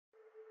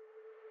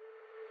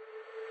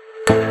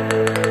Hello,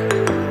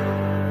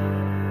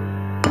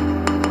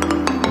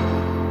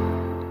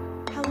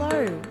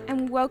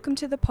 and welcome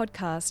to the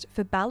podcast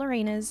for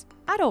ballerinas,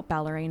 adult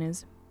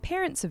ballerinas,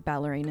 parents of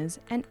ballerinas,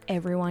 and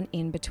everyone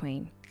in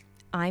between.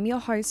 I'm your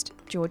host,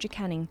 Georgia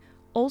Canning,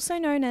 also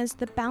known as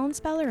the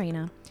Balanced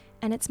Ballerina,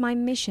 and it's my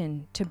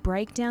mission to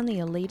break down the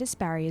elitist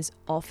barriers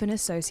often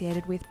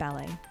associated with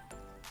ballet.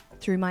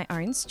 Through my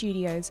own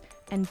studios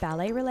and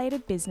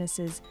ballet-related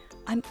businesses,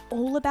 I'm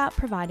all about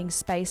providing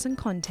space and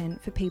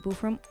content for people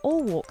from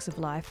all walks of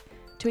life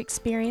to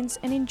experience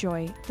and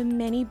enjoy the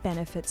many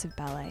benefits of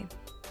ballet.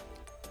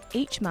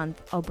 Each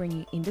month, I'll bring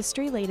you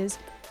industry leaders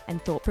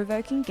and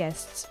thought-provoking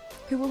guests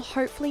who will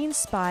hopefully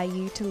inspire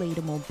you to lead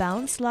a more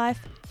balanced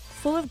life,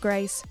 full of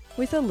grace,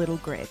 with a little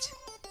grit.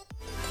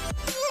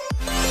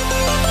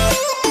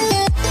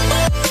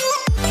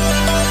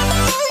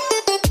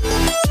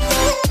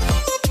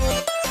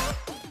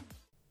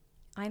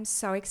 I'm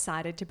so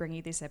excited to bring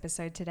you this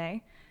episode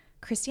today.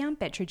 Christiane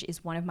Bettridge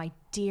is one of my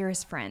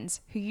dearest friends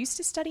who used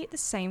to study at the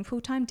same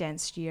full-time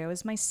dance studio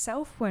as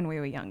myself when we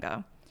were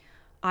younger.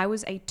 I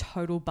was a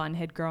total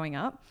bunhead growing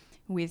up,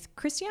 with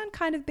Christiane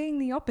kind of being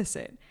the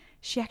opposite.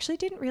 She actually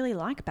didn't really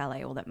like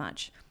ballet all that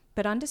much,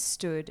 but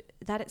understood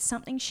that it's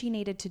something she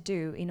needed to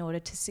do in order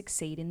to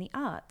succeed in the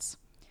arts.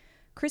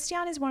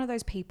 Christiane is one of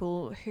those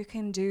people who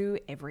can do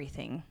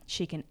everything.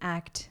 She can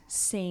act,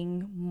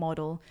 sing,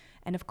 model,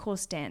 and of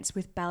course dance,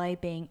 with ballet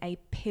being a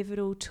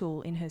pivotal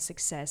tool in her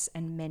success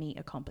and many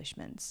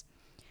accomplishments.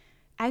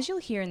 As you'll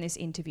hear in this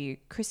interview,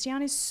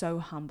 Christiane is so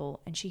humble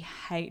and she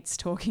hates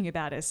talking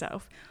about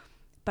herself.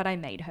 But I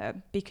made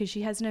her because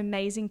she has an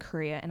amazing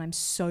career and I'm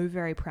so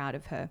very proud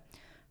of her.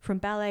 From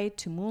ballet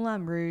to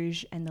Moulin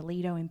Rouge and the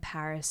Lido in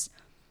Paris,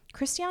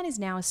 Christiane is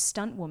now a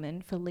stunt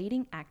woman for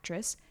leading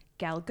actress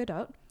Gal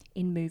Gadot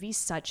in movies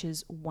such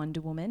as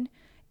Wonder Woman,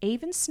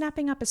 even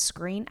snapping up a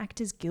Screen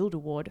Actors Guild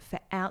Award for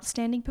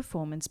outstanding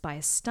performance by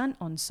a stunt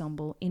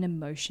ensemble in a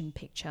motion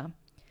picture.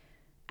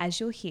 As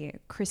you'll hear,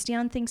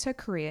 Christiane thinks her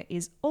career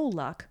is all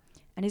luck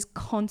and is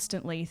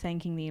constantly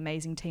thanking the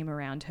amazing team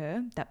around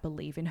her that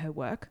believe in her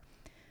work.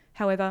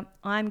 However,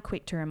 I'm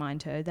quick to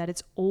remind her that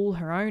it's all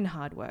her own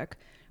hard work,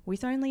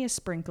 with only a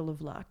sprinkle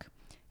of luck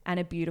and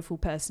a beautiful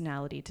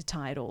personality to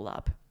tie it all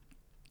up.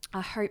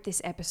 I hope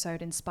this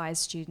episode inspires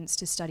students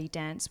to study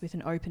dance with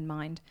an open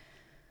mind,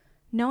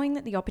 knowing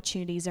that the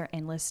opportunities are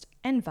endless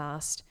and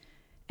vast,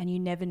 and you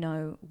never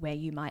know where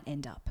you might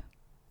end up.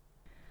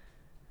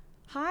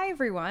 Hi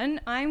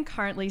everyone, I'm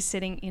currently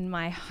sitting in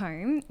my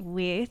home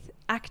with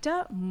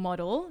actor,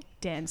 model,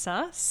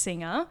 dancer,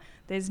 singer.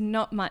 There's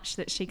not much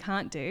that she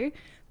can't do.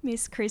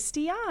 Miss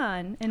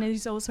Christiane, and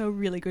who's also a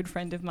really good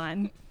friend of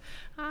mine.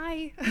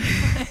 Hi.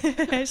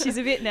 She's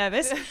a bit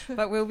nervous,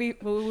 but we'll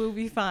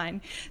be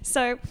fine.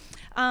 So,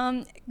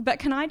 but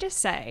can I just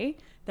say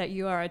that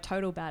you are a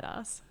total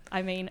badass?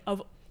 I mean,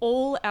 of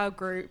all our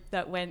group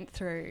that went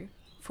through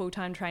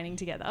full-time training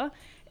together,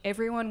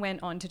 everyone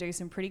went on to do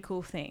some pretty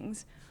cool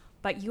things,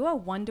 but you are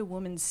Wonder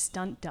Woman's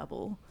stunt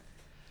double.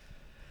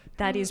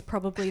 That is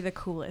probably the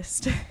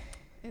coolest.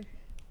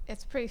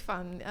 It's pretty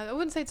fun. I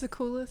wouldn't say it's the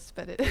coolest,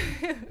 but it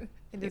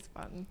is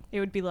fun. It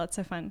would be lots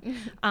of fun.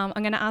 I'm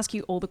going to ask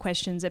you all the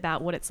questions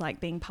about what it's like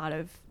being part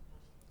of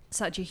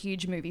such a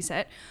huge movie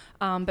set.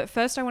 But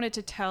first I wanted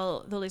to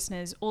tell the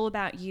listeners all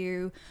about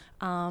you,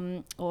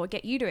 or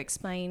get you to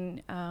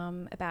explain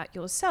about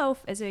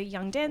yourself as a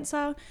young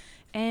dancer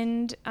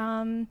and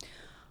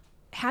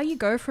how you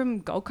go from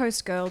Gold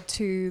Coast girl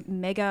to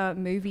mega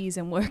movies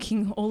and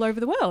working all over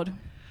the world.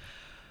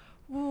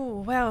 Oh,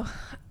 well,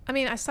 I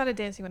mean, I started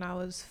dancing when I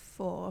was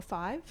 4 or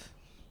 5.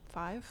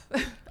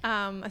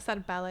 I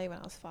started ballet when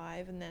I was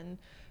 5, and then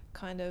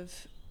kind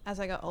of as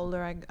I got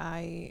older,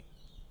 I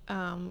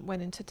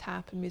went into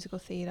tap and musical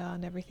theatre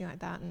and everything like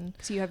that. And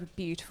so you have a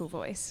beautiful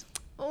voice.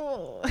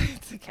 Oh,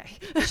 it's okay.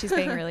 She's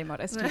being really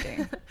modest. You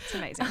do. It's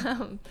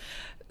amazing.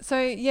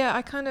 So yeah,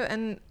 I kind of,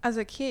 and as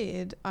a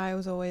kid, I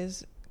was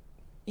always,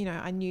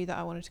 I knew that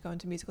I wanted to go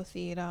into musical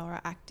theatre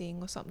or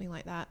acting or something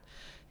like that.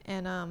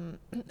 And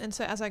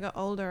so as I got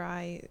older,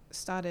 I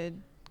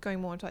started going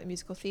more into like the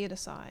musical theatre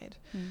side.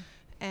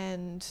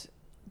 And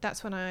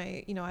that's when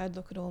I'd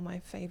look at all my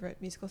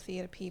favourite musical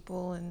theatre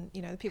people and,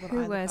 the people that I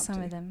look up to. Who were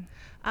some of them?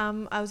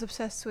 I was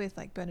obsessed with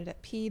like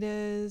Bernadette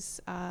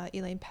Peters,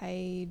 Elaine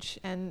Page,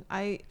 and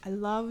I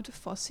loved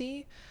Fosse.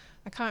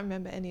 I can't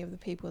remember any of the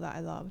people that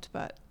I loved,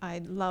 but I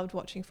loved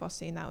watching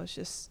Fosse, and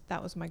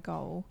that was my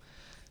goal.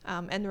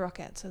 And the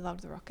Rockettes. I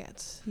loved the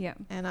Rockettes. Yeah.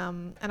 And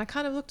I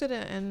kind of looked at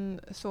it and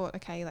thought,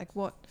 okay, like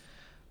what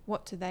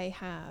do they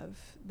have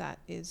that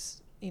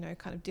is,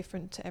 kind of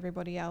different to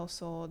everybody else,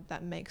 or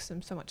that makes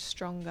them so much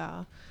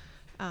stronger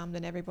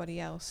than everybody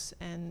else.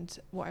 And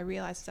what I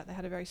realized is that they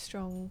had a very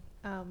strong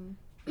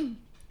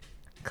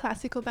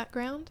classical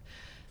background.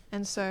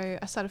 And so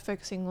I started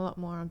focusing a lot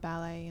more on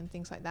ballet and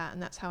things like that.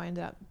 And that's how I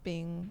ended up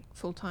being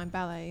full-time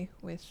ballet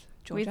with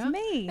Georgia. With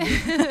me.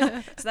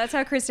 So that's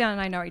how Christiane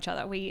and I know each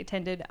other. We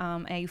attended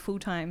a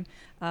full-time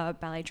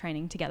ballet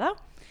training together.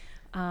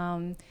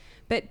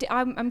 But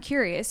I'm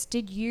curious,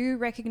 did you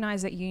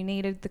recognize that you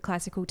needed the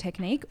classical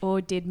technique,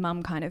 or did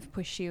mum kind of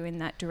push you in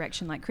that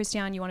direction? Like,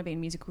 Christian, you want to be in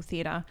musical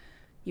theatre,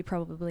 you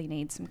probably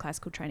need some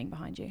classical training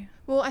behind you.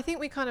 Well, I think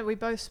we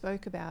both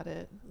spoke about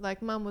it.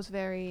 Like, mum was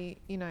very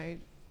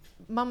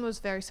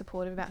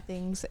supportive about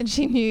things, and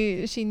she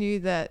knew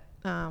that,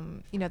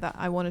 that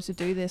I wanted to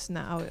do this and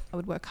that I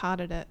would work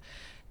hard at it.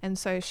 And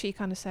so she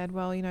kind of said,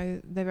 well,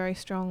 they're very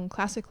strong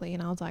classically.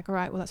 And I was like, all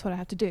right, well, that's what I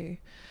have to do.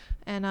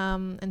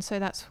 And so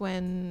that's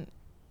when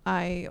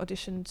I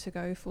auditioned to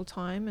go full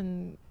time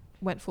and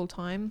went full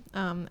time.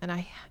 And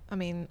I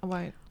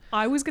won't.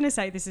 I was going to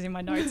say, this is in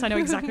my notes. I know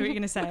exactly what you're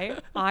going to say.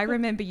 I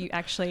remember you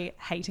actually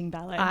hating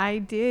ballet. I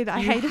did.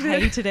 I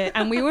hated it.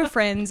 And we were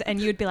friends,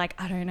 and you'd be like,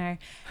 I don't know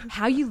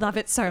how you love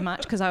it so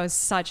much, because I was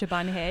such a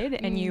bunhead.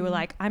 And you were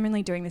like, I'm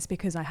only doing this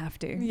because I have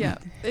to. Yeah,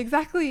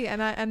 exactly.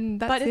 And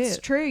that's But it's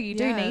true. You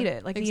do need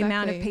it. Like, exactly. The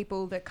amount of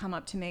people that come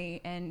up to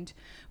me and,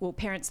 well,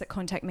 parents that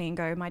contact me and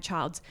go, my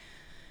child's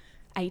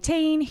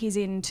 18, he's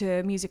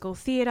into musical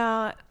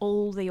theatre,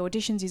 all the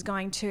auditions he's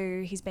going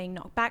to, he's being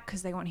knocked back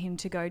because they want him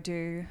to go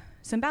do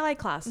some ballet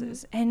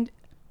classes. And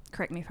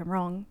correct me if I'm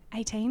wrong,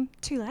 18,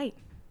 too late.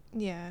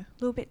 Yeah. A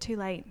little bit too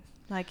late.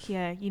 Like,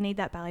 yeah, you need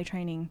that ballet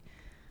training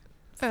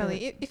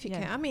early if you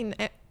can. I mean,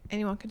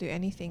 anyone can do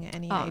anything at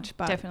any age,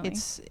 but definitely.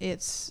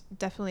 it's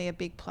definitely a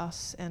big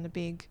plus and a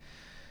big,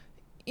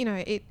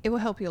 it will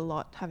help you a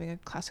lot having a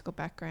classical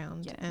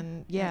background. Yeah.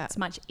 And it's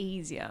much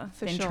easier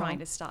than trying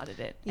to start it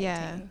at 18.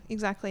 Yeah,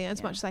 exactly. And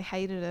as much as I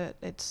hated it,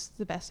 it's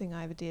the best thing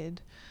I ever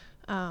did.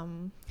 But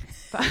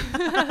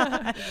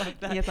I love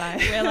that.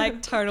 Yes, we're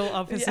like total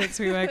opposites.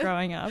 We were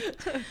growing up.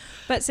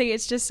 But see,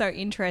 it's just so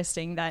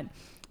interesting that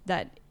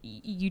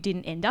you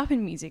didn't end up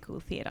in musical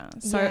theatre.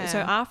 So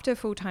after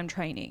full-time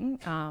training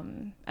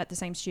at the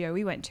same studio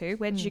we went to,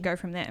 where did you go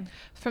from there?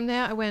 From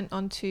there, I went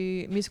on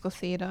to musical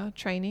theatre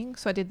training.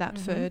 So I did that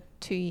for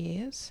 2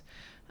 years.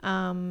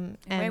 And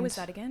where was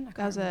that again?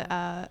 That was at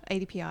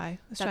ADPI,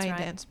 Australian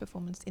Dance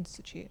Performance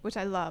Institute, which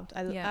I loved.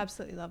 I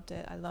absolutely loved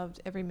it. I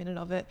loved every minute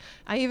of it.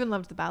 I even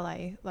loved the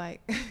ballet. Like,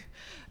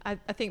 I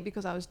think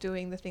because I was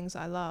doing the things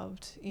I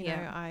loved,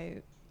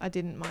 I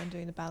didn't mind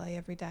doing the ballet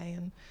every day.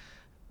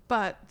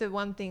 But the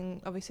one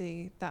thing,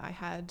 obviously, that I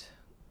had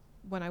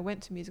when I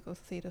went to musical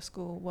theatre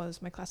school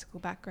was my classical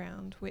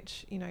background,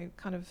 which,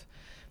 kind of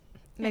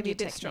maybe a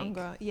bit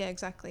stronger. Yeah,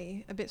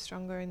 exactly. A bit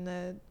stronger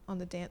on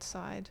the dance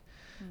side.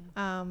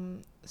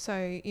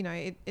 So,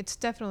 it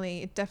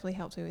definitely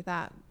helped me with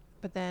that.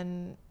 But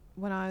then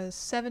when I was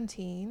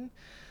 17,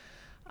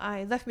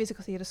 I left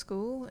musical theatre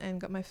school and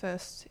got my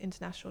first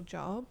international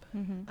job.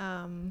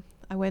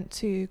 I went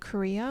to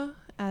Korea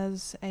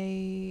as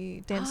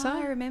a dancer. Oh,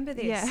 I remember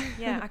this.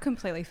 Yeah, I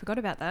completely forgot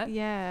about that.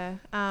 Yeah.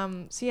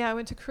 So I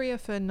went to Korea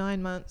for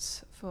 9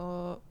 months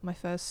for my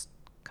first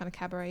kind of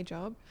cabaret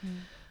job.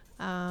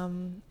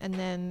 And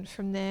then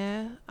from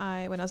there,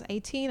 when I was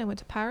 18, I went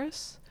to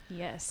Paris.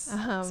 Yes.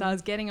 So I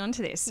was getting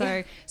onto this.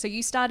 So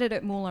you started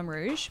at Moulin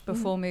Rouge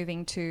before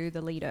moving to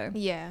the Lido.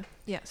 Yeah.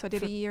 So I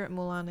did a year at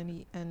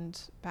Moulin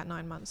and about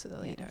 9 months at the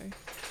Lido.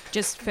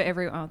 Just for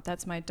everyone, oh,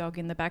 that's my dog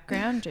in the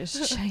background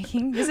just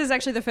shaking. This is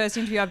actually the first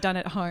interview I've done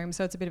at home,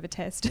 so it's a bit of a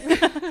test.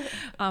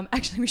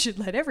 Actually, we should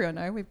let everyone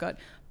know we've got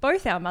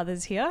both our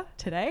mothers here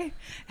today,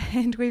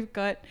 and we've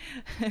got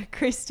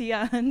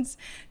Christian's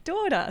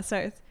daughter. So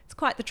it's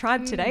quite the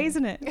tribe today,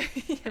 isn't it?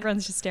 Yeah.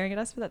 Everyone's just staring at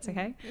us, but that's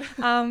okay.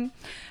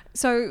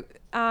 So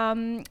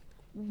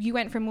you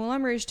went from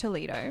Moulin Rouge to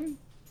Lido.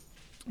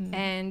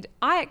 And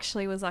I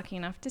actually was lucky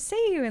enough to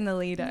see you in the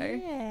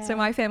Lido. Yeah. So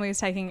my family was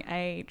taking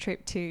a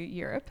trip to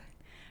Europe.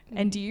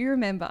 And do you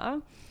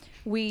remember,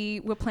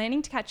 we were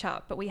planning to catch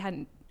up, but we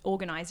hadn't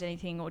organised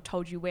anything or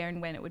told you where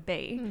and when it would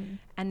be.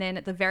 And then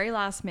at the very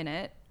last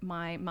minute,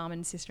 my mum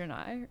and sister and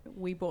I,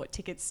 we bought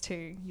tickets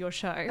to your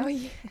show. Oh,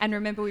 yeah. And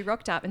remember, we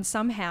rocked up and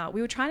somehow we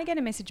were trying to get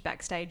a message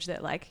backstage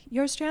that, like,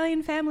 your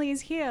Australian family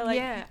is here. Like,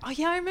 yeah. Oh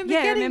yeah, I remember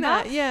getting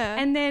that. Yeah.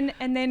 And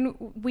then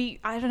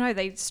we, I don't know,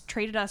 they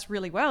treated us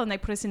really well and they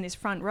put us in this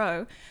front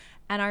row.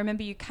 And I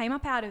remember you came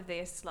up out of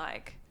this,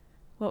 like,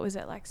 what was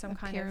it, like some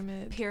kind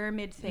of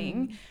pyramid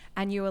thing,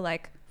 and you were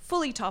like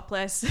fully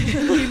topless.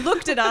 You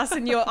looked at us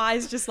and your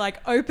eyes just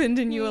like opened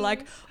and you were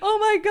like, oh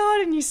my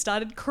God, and you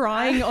started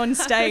crying on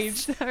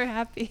stage. I was so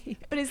happy.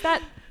 But is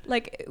that,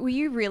 like, were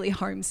you really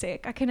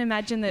homesick? I can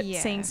imagine that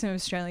seeing some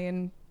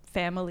Australian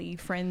family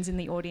friends in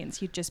the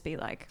audience, you'd just be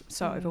like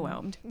so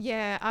overwhelmed.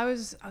 Yeah, I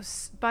was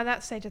by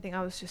that stage, I think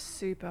I was just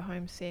super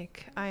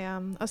homesick. I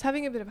was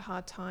having a bit of a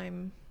hard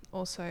time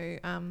also.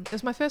 It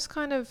was my first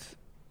kind of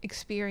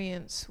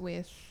experience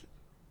with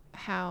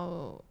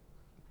how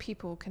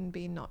people can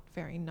be not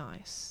very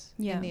nice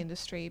in the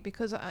industry,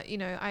 because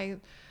I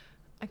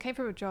came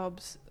from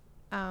jobs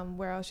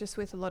where I was just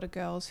with a lot of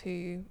girls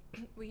who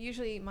were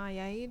usually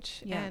my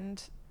age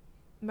and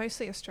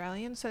mostly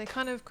Australian, so they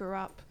kind of grew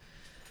up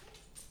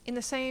in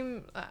the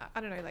same I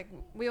don't know, like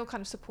we all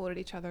kind of supported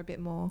each other a bit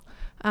more,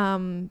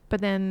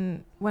 but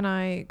then when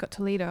I got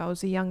to Lido, I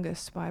was the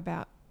youngest by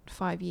about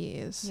 5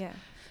 years.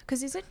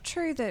 Because is it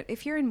true that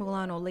if you're in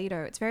Mulan or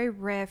Lido, it's very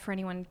rare for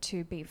anyone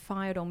to be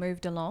fired or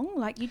moved along?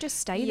 Like you just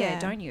stay there,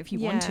 don't you, if you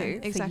want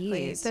to, exactly. for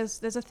years?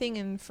 There's a thing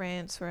in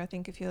France where I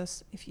think if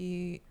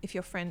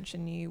you're French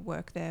and you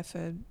work there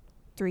for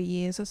 3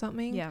 years or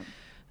something,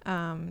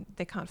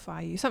 they can't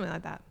fire you, something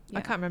like that.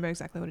 I can't remember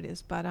exactly what it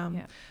is, but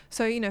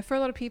so you know, for a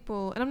lot of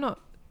people, and I'm not,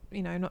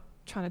 you know, not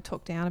trying to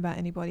talk down about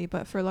anybody,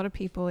 but for a lot of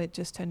people it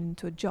just turned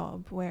into a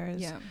job,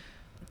 whereas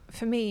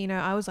for me, you know,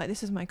 I was like,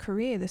 this is my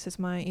career, this is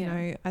my, you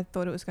know, I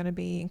thought it was going to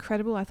be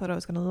incredible, I thought I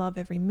was going to love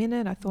every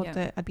minute, I thought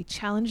that I'd be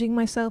challenging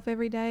myself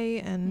every day,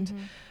 and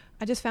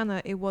I just found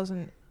that it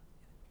wasn't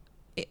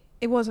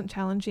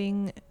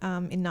challenging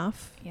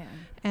enough.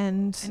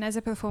 And as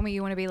a performer,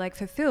 you want to be like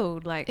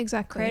fulfilled, like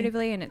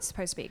creatively, and it's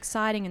supposed to be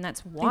exciting, and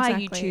that's why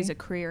you choose a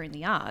career in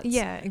the arts.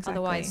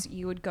 Otherwise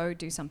you would go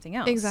do something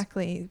else.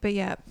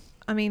 But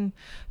I mean,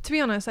 to be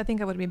honest, I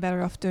think I would be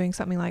better off doing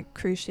something like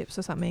cruise ships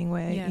or something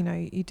where you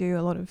know, you do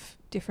a lot of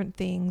different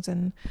things,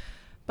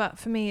 but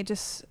for me it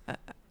just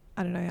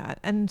I don't know,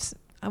 and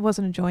I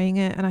wasn't enjoying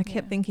it, and I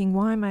kept thinking,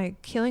 why am I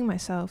killing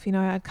myself? You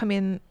know, I'd come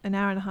in an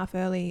hour and a half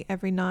early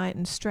every night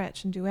and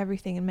stretch and do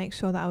everything and make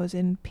sure that I was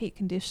in peak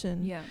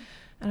condition.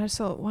 And I just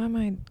thought, why am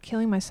I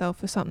killing myself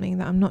for something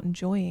that I'm not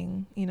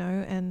enjoying, you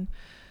know? And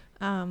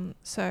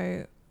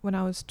so when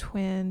I was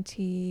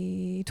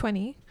 20,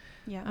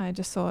 I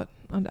just thought,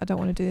 I don't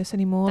want to do this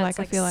anymore. That's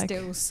I feel like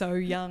still so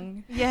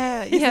young. So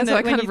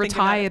I kind of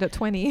retired at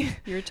 20.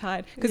 You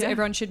retired because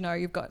everyone should know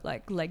you've got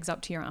like legs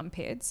up to your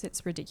armpits.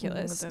 It's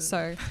ridiculous.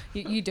 So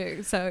you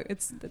do. So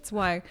that's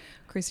why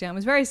Christiane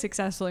was very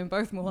successful in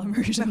both Moulin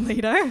Rouge and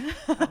Lido.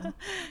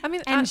 I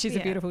mean, and she's a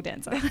beautiful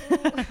dancer.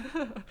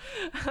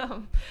 I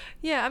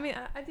mean,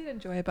 I did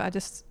enjoy it, but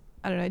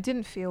I don't know, it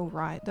didn't feel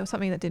right. There was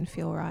something that didn't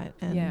feel right,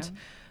 and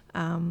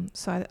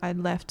so I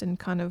left and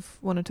kind of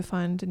wanted to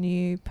find a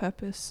new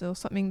purpose or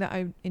something that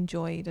I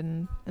enjoyed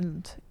and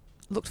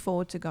looked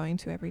forward to going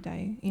to every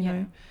day, you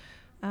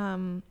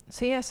know.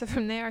 So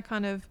from there I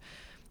kind of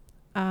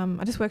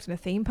I just worked in a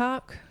theme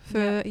park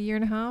for a year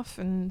and a half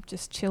and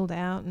just chilled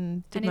out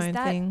and did my own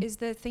thing. Is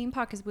the theme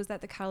park, was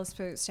that the catalyst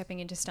for stepping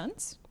into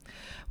stunts?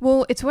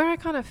 Well, it's where I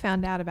kind of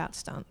found out about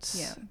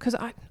stunts, because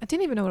I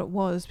didn't even know what it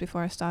was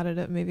before I started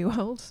at Movie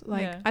World.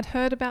 I'd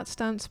heard about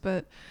stunts,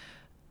 but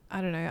I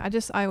don't know.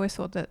 I always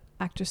thought that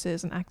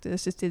actresses and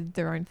actors just did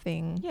their own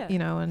thing, you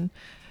know, and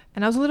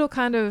I was a little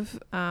kind of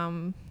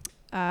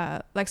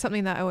like,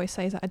 something that I always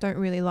say is that I don't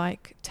really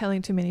like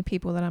telling too many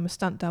people that I'm a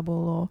stunt double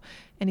or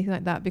anything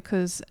like that,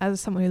 because as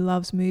someone who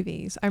loves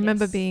movies, I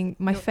remember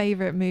my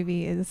favorite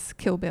movie is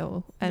Kill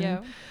Bill,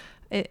 and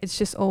it's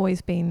just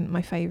always been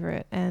my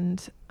favorite.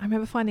 And I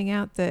remember finding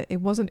out that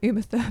it wasn't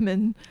Uma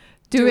Thurman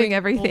doing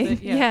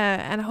everything,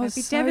 and I was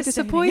so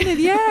disappointed.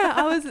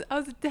 I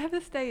was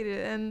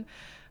devastated,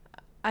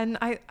 and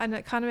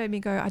it kind of made me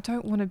go, I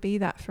don't want to be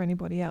that for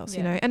anybody else,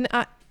 you know.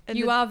 And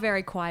you are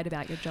very quiet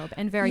about your job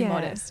and very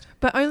modest,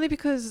 but only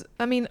because,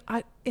 I mean,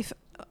 if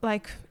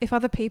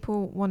other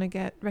people want to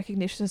get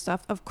recognition and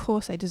stuff, of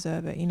course they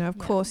deserve it, you know. Of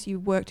course you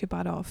worked your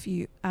butt off,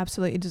 you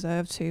absolutely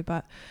deserve to.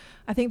 But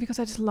I think because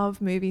I just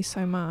love movies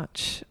so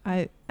much,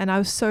 I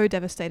was so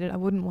devastated, I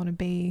wouldn't want to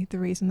be the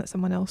reason that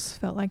someone else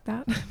felt like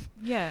that. But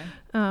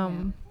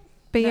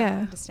I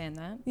understand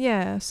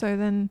that. So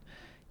then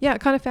I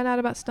kind of found out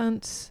about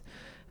stunts,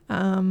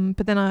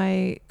 but then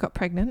I got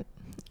pregnant,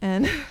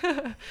 and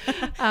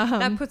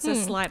that puts a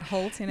slight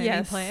halt in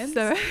any plans.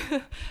 So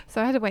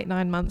I had to wait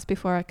 9 months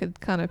before I could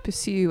kind of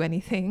pursue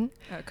anything.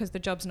 Because the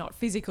job's not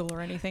physical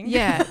or anything.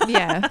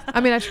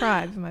 I mean, I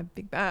tried for my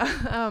big but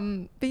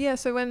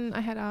so when I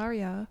had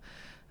Aria,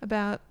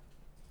 about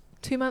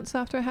 2 months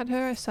after I had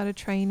her, I started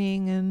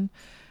training and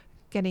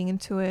getting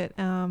into it,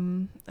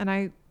 and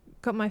I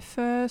got my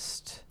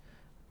first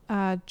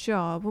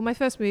job. Well, my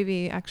first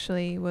movie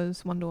actually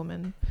was Wonder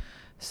Woman.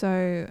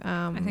 So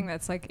I think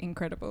that's like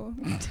incredible.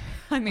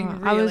 I mean,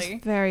 really. I was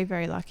very,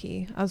 very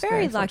lucky. I was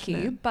very lucky,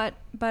 fortunate.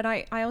 but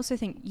I also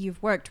think you've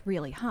worked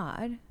really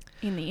hard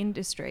in the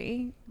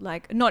industry,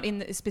 like not in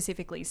the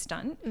specifically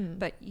stunt,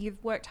 but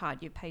you've worked hard,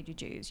 you've paid your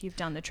dues, you've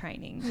done the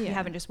training. You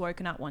haven't just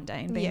woken up one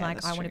day and been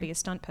like, I want to be a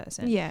stunt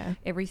person.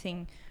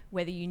 Everything,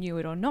 whether you knew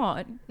it or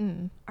not,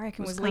 I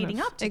reckon was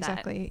leading up to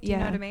that. Do you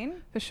know what I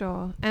mean? For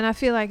sure. And I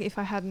feel like if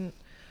I hadn't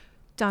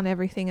done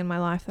everything in my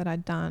life that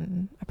I'd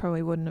done, I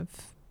probably wouldn't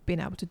have been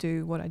able to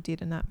do what I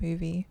did in that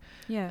movie.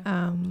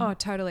 Oh,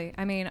 totally.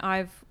 I mean,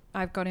 I've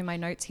got in my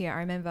notes here, I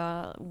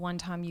remember one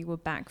time you were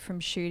back from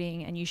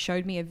shooting and you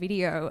showed me a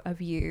video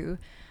of you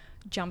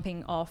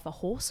jumping off a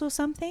horse or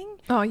something.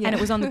 And it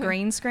was on the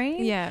green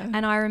screen.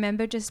 And I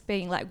remember just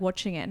being like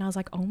watching it and I was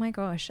like, oh my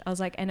gosh. I was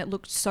like, and it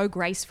looked so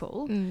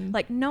graceful.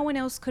 Like no one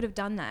else could have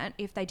done that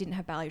if they didn't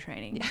have ballet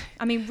training.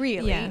 I mean,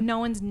 really, no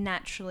one's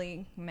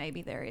naturally,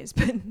 maybe there is,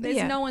 but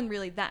there's no one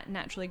really that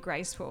naturally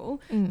graceful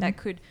that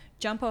could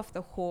jump off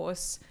the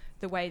horse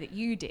the way that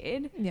you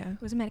did.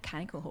 It was a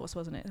mechanical horse,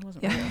 wasn't it? It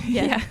wasn't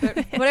real.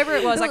 But whatever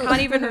it was, I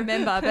can't even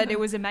remember, but it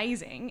was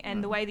amazing.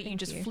 And the way that you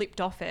just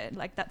flipped off it,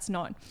 like that's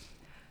not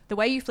the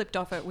way you flipped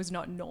off it was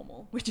not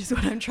normal, which is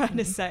what I'm trying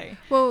to say.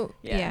 Well,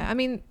 Yeah. yeah. I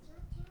mean,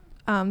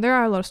 there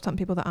are a lot of stunt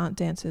people that aren't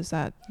dancers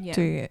that Yeah.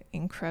 do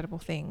incredible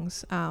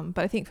things. But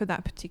I think for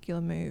that particular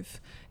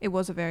move, it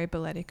was a very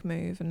balletic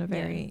move and a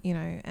very,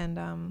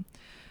 and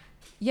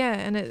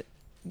it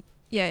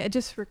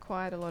just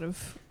required a lot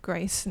of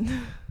grace.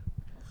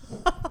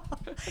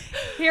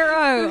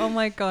 Hero! Oh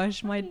my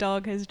gosh, my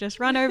dog has just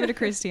run over to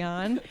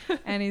Christian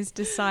and is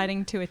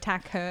deciding to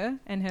attack her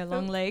and her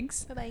long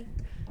legs. Bye-bye.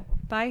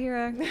 Bye,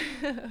 Hero.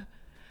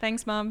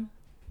 Thanks, Mum.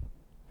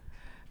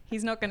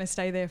 He's not going to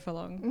stay there for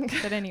long.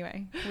 But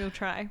anyway, we'll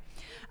try.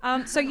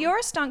 So you're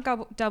a stunt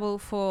double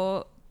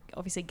for,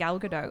 obviously, Gal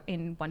Gadot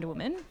in Wonder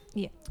Woman.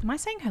 Yeah. Am I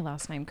saying her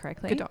last name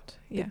correctly? Gadot.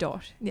 Yeah.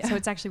 Gadot. Yeah. So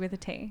it's actually with a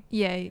T.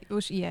 Yeah.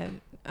 Well,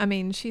 I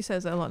mean, she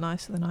says it a lot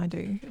nicer than I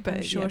do. But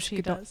I'm sure yeah, she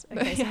Gadot. does.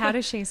 Okay, so how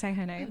does she say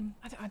her name?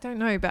 I don't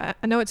know, but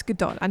I know it's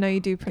Gadot. I know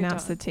you do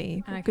pronounce Gadot. the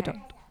T. Okay.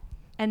 Gadot.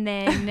 And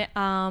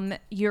then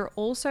you're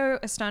also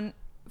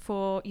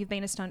you've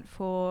been a stunt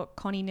for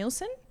Connie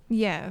Nielsen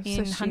Yeah.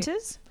 in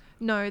Hunters?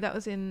 No, that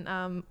was in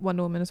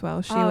Wonder Woman as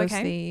well. She Oh, was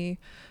okay.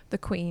 the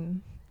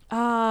queen.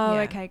 Oh,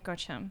 Yeah. okay,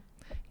 gotcha.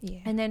 Yeah.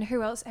 And then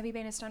who else? Have you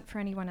been a stunt for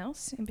anyone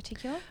else in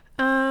particular?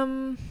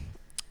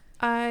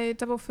 I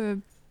double for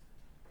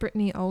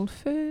Brittany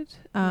Oldford.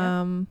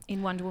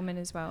 In Wonder Woman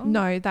as well?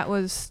 No,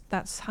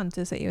 that's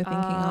Hunters that you were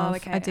thinking of.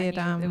 Okay. I did.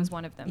 It was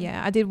one of them.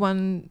 Yeah, I did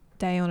one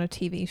day on a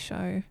TV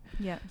show.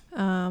 Yeah.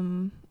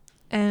 And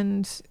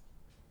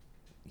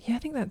yeah, I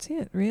think that's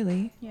it.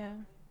 Really. Yeah.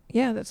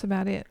 Yeah, that's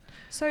about it.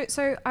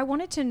 So I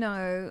wanted to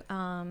know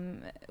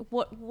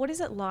what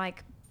is it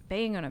like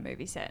being on a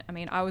movie set? I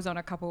mean, I was on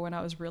a couple when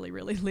I was really,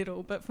 really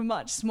little, but for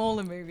much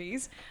smaller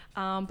movies.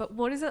 But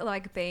what is it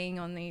like being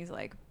on these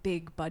like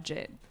big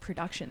budget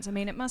productions? I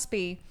mean, it must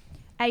be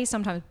A,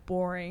 sometimes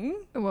boring,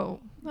 Well,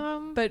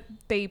 but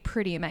B,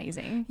 pretty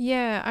amazing.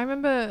 yeah, I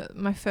remember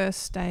my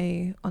first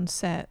day on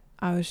set.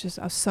 I was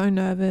so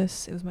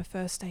nervous. It was my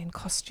first day in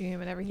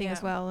costume and everything Yeah.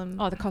 as well.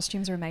 And Oh, the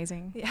costumes are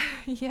amazing.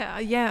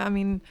 yeah. I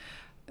mean,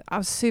 I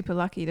was super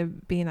lucky to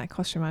be in that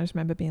costume. I just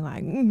remember being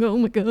like, oh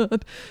my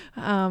God.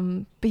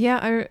 But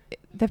yeah,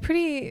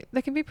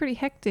 they can be pretty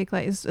hectic.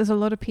 Like there's a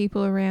lot of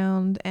people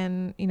around,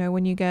 and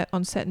when you get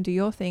on set and do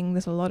your thing,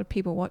 there's a lot of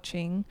people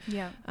watching.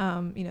 Yeah.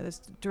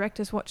 There's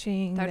directors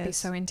watching. That would be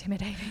so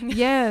intimidating.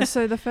 Yeah.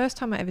 So the first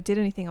time I ever did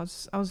anything, I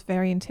was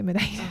very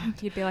intimidated.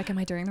 You'd be like, am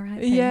I doing the right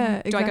thing?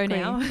 Yeah, Do exactly. I go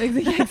now?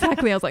 Yeah,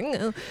 exactly. I was like,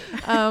 no.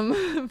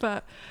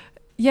 But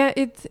yeah,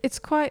 it's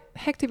quite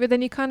hectic, but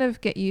then you kind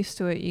of get used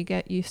to it. You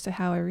get used to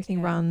how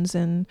everything runs,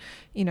 and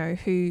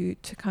who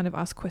to kind of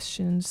ask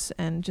questions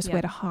and just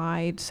where to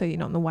hide so you're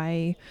not in the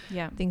way.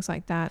 Yeah. Things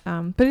like that.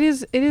 But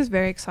it is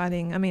very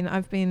exciting. I mean,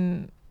 I've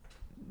been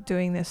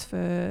doing this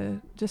for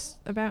just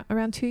about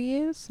around 2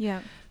 years.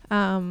 Yeah.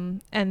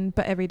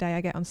 But every day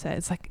I get on set,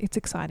 it's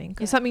exciting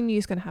because something new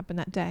is going to happen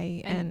that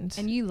day, and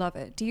you love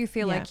it. Do you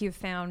feel like you've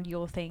found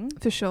your thing?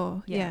 for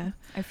sure. Yeah.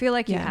 I feel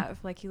like you Yeah. have.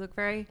 Like you look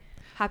very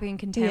happy and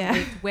content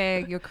with where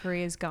your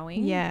career is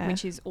going. Yeah.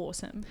 Which is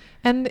awesome.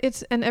 And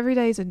every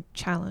day is a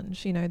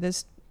challenge.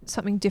 There's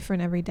something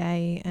different every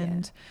day,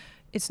 and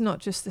it's not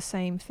just the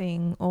same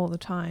thing all the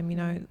time.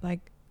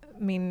 Like, I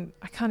mean,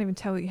 I can't even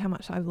tell you how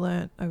much I've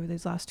learnt over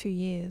these last 2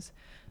 years.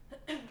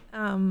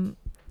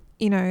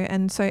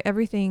 And so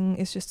everything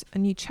is just a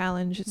new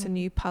challenge. It's a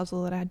new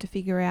puzzle that I had to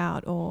figure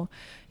out, or,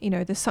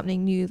 there's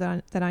something new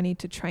that I need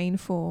to train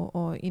for,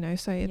 or,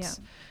 so it's,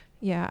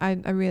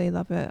 I really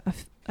love it.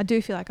 I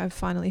do feel like I've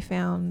finally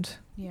found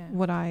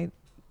what I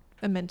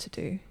am meant to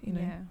do,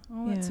 Yeah.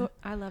 Oh,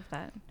 I love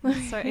that.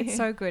 It's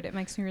so good. It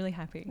makes me really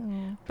happy.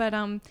 Oh. But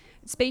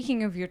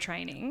speaking of your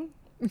training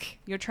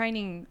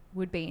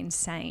would be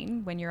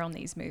insane when you're on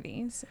these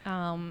movies.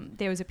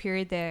 There was a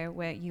period there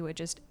where you were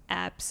just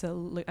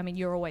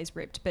you're always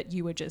ripped, but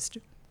you were just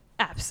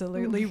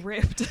absolutely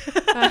ripped.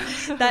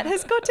 That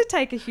has got to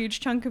take a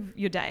huge chunk of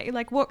your day.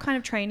 Like, what kind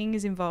of training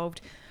is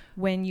involved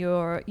when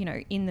you're,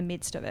 in the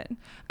midst of it?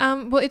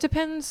 Well, it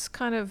depends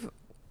kind of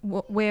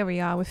where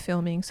we are with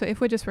filming. So if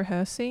we're just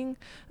rehearsing,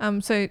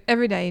 so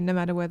every day, no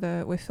matter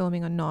whether we're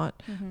filming or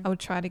not, I would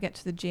try to get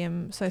to the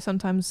gym. So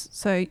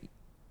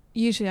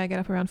usually I get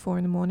up around 4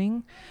 a.m.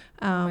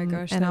 Oh my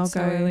gosh, and that's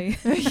I'll go so early.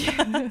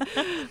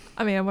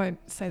 I mean, I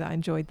won't say that I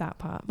enjoyed that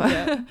part,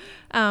 but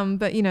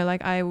but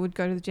like I would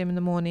go to the gym in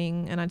the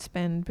morning, and I'd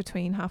spend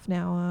between half an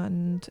hour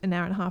and an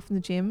hour and a half in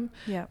the gym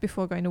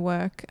before going to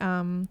work.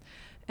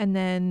 And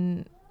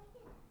then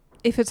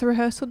if it's a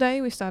rehearsal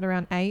day, we start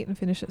around 8 and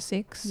finish at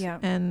 6. Yeah.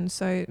 And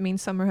so it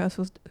means some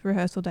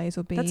rehearsal days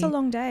will be... That's a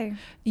long day.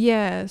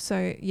 Yeah. So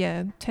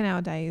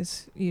 10-hour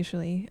days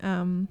usually.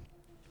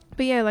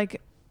 But yeah,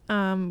 like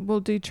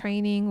we'll do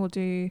training, we'll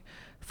do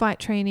fight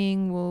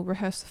training, we'll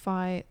rehearse the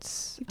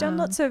fights. You've done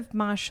lots of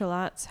martial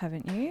arts,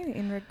 haven't you?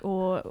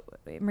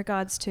 In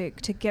regards to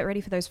get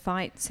ready for those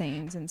fight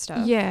scenes and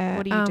stuff. Yeah.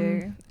 What do you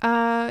do?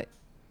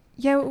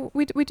 Yeah,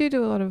 we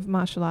do a lot of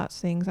martial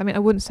arts things. I mean, I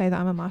wouldn't say that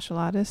I'm a martial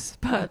artist,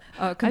 but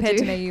compared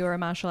to me, you're a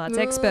martial arts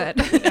expert.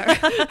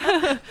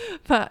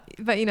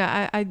 but you know,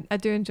 I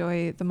do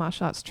enjoy the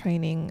martial arts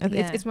training.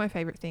 Yeah. It's my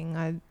favorite thing.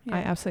 I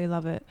absolutely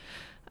love it.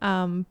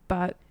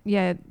 But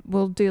yeah,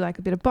 we'll do like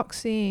a bit of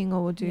boxing,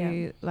 or we'll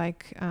do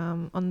like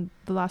on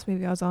the last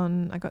movie I was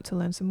on, I got to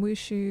learn some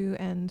wushu,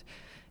 and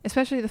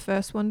especially the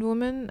first Wonder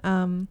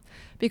Woman,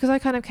 because I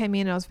kind of came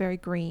in and I was very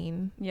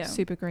green,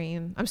 super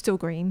green. I'm still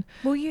green.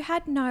 Well, you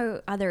had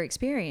no other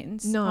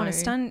experience on a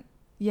stunt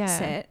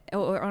set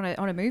or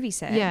on a movie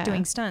set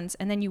doing stunts,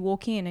 and then you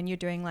walk in and you're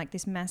doing like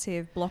this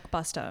massive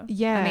blockbuster.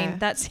 Yeah. I mean,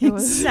 that's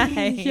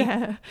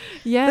insane.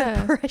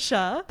 Yeah. The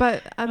pressure.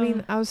 But I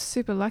mean, I was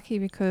super lucky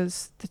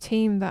because the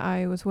team that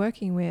I was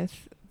working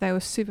with, they were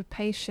super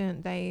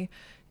patient. They,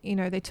 you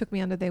know, they took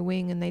me under their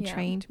wing and they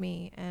trained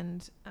me,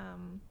 and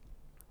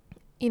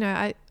you know,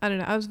 I don't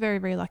know, I was very,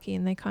 very lucky,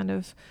 and they kind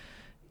of,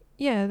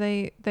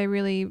 they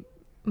really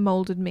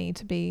molded me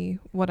to be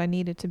what I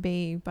needed to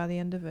be by the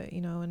end of it,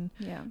 you know, and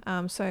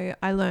so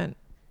I learned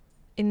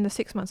in the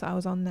 6 months I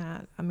was on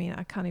that. I mean,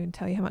 I can't even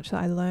tell you how much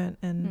that I learned,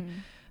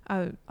 and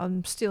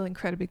I'm still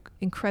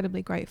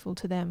incredibly grateful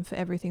to them for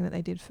everything that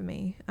they did for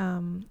me,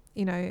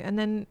 you know. And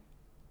then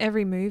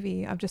every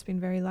movie, I've just been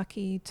very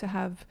lucky to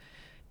have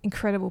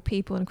incredible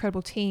people,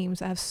 incredible teams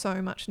that have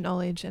so much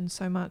knowledge and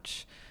so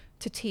much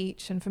to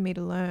teach and for me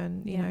to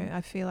learn. You know,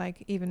 I feel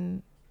like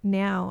even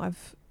now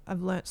I've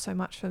learnt so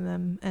much from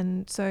them,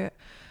 and so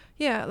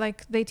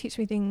like they teach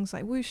me things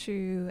like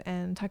wushu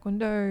and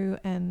taekwondo,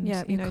 and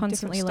you know,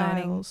 constantly different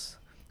learning, styles,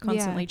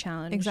 constantly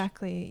challenged.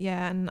 Exactly,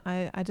 and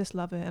I just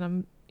love it, and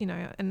I'm, you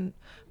know, and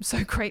I'm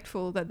so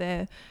grateful that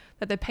they're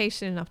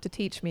patient enough to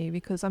teach me,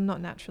 because I'm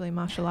not naturally a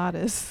martial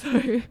artist.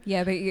 So.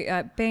 Yeah, but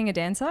you, being a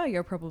dancer,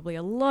 you're probably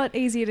a lot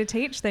easier to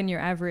teach than your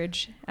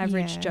average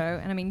Joe.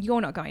 And I mean,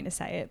 you're not going to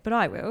say it, but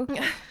I will.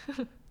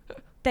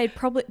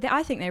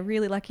 I think they're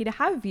really lucky to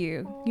have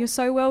you. You're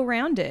so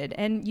well-rounded,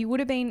 and you would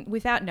have been,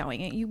 without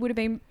knowing it, you would have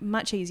been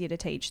much easier to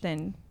teach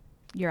than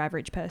your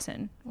average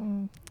person.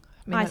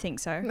 I think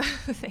so.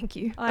 Thank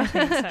you. I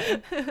think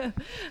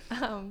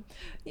so.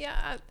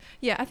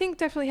 I think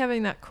definitely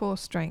having that core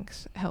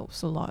strength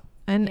helps a lot.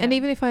 And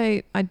even if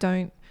I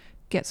don't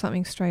get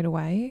something straight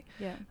away,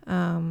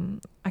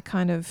 I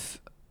kind of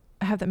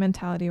have that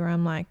mentality where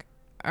I'm like,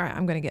 all right,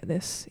 I'm going to get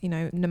this, you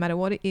know, no matter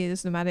what it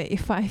is, no matter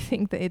if I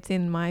think that it's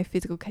in my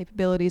physical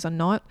capabilities or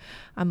not,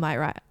 I'm like,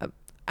 right,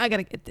 I got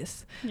to get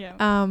this.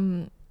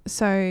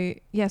 So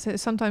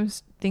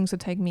sometimes things would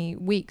take me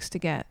weeks to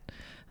get,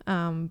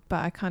 but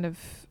I kind of,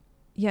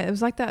 it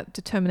was like that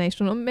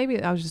determination, or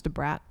maybe I was just a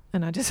brat,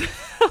 and I just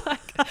like,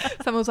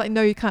 someone was like,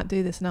 no, you can't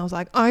do this, and I was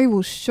like, I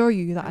will show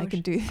you that I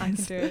can do this. I can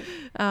do it.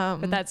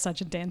 But that's such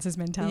a dancer's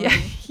mentality,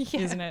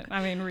 isn't it?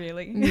 I mean,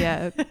 really.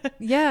 I think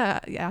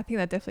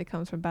that definitely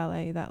comes from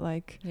ballet, that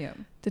like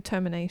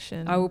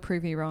determination. I will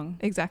prove you wrong.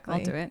 Exactly.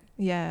 I'll do it.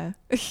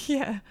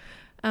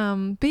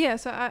 But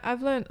so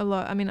I've learned a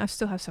lot. I mean, I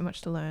still have so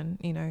much to learn,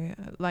 you know,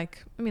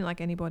 like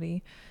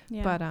anybody,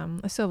 but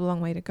I still have a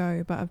long way to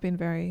go, but I've been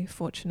very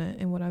fortunate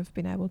in what I've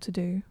been able to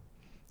do.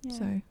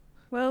 So,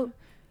 well,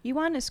 you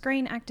won a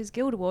Screen Actors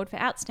Guild Award for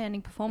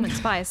Outstanding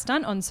Performance by a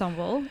Stunt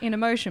Ensemble in a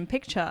Motion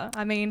Picture.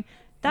 I mean,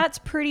 that's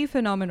pretty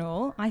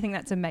phenomenal. I think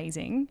that's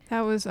amazing.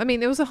 It was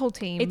a whole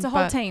team. It's a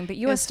whole team, but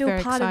you are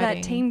still part of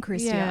that team,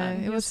 Christian. Yeah,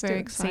 it was very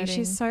exciting. See,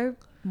 she's so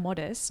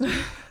modest.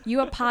 You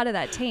are part of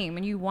that team,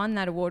 and you won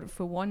that award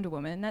for Wonder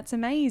Woman. That's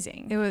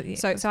amazing. It was,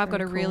 so I've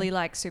got a really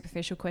like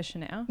superficial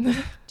question now.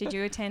 Did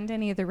you attend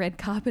any of the red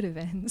carpet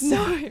events?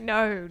 No.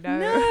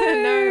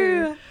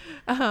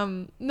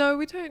 No,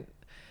 we don't.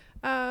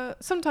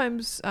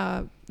 Sometimes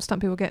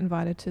stunt people get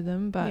invited to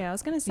them, but I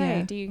was going to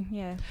say, do you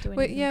do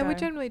anything? We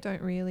generally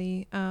don't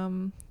really. I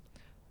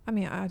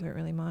mean, I don't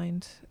really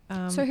mind.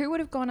 So who would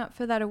have gone up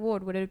for that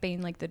award? Would it have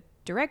been like the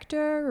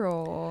director,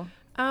 or?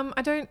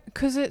 I don't,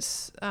 because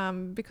it's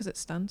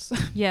stunts.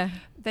 Yeah.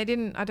 They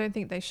didn't. I don't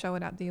think they show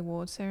it at the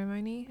award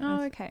ceremony.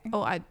 Oh, okay.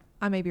 Oh, I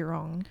may be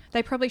wrong.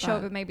 They probably show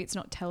it, but maybe it's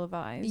not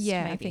televised.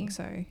 Yeah, maybe. I think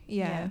so.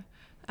 Yeah.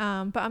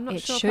 But I'm not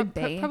sure. It should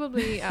be.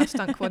 Probably our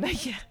stunt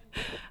coordinator.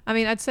 I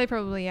mean, I'd say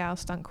probably our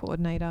stunt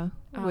coordinator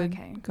would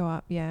go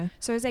up. Yeah.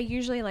 So is there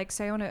usually, like,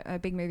 say on a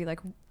big movie, like,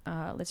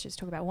 let's just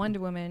talk about Wonder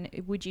Woman,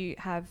 would you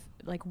have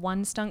like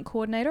one stunt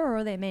coordinator, or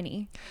are there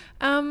many?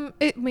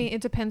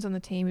 It depends on the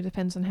team. It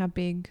depends on how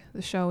big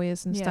the show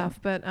is and stuff.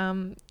 But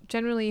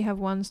generally you have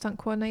one stunt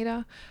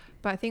coordinator.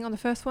 But I think on the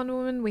first Wonder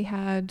Woman we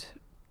had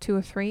 2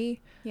 or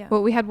 3. Yeah.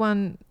 Well, we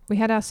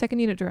had our second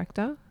unit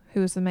director,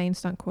 who was the main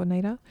stunt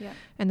coordinator. Yeah.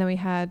 And then we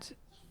had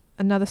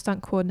another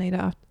stunt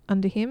coordinator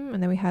under him,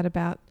 and then we had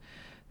about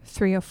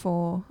 3 or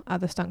 4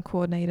 other stunt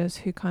coordinators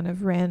who kind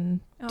of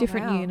ran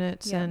different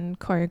units and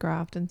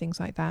choreographed and things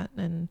like that.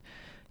 And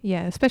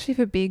especially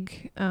for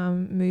big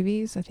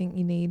movies, I think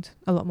you need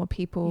a lot more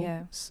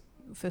people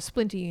for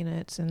splinter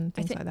units and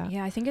things like that.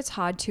 Yeah, I think it's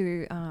hard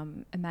to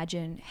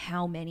imagine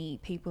how many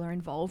people are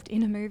involved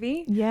in a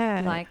movie.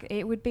 Yeah, Like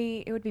it would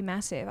be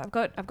massive. I've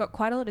got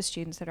quite a lot of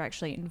students that are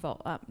actually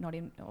involved, not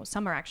in, or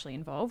some are actually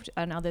involved,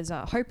 and others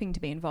are hoping to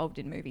be involved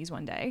in movies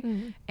one day.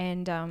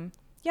 And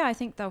yeah, I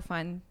think they'll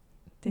find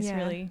this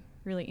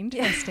really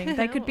interesting. Yeah.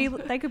 They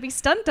could be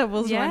stunt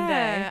doubles one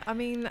day. I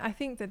mean, I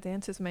think that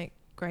dancers make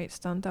great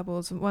stunt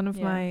doubles. One of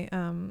my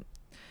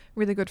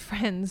really good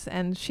friends,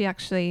 and she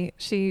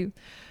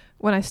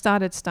when I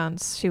started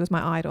stunts, she was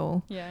my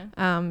idol.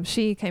 Yeah.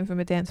 She came from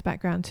a dance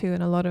background too,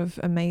 and a lot of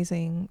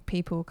amazing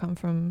people come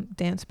from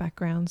dance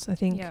backgrounds. I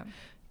think,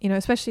 you know,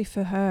 especially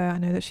for her, I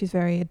know that she's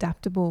very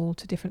adaptable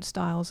to different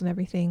styles and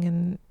everything,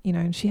 and you know,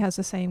 and she has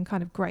the same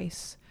kind of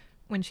grace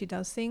when she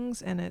does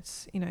things, and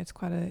it's, you know, it's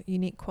quite a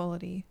unique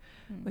quality,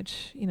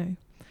 which, you know,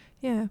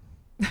 yeah.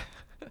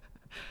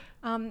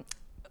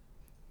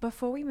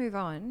 Before we move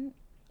on,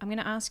 I'm going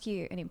to ask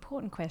you an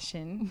important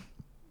question,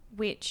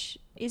 which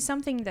is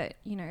something that,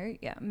 you know,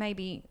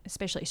 maybe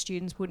especially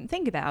students wouldn't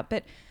think about,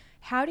 but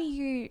how do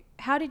you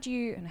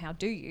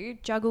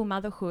juggle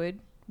motherhood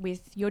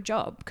with your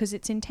job? Because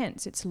it's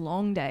intense. It's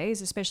long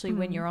days, especially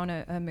when you're on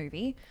a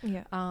movie.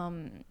 Yeah.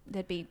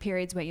 There'd be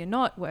periods where you're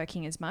not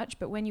working as much,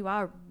 but when you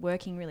are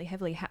working really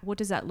heavily, what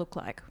does that look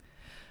like?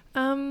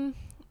 I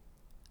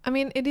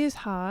mean, it is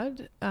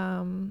hard.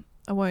 I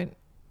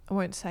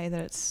won't say that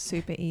it's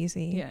super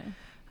easy. Yeah.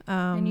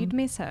 And you'd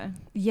miss her.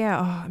 Yeah.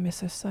 Oh, I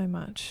miss her so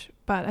much.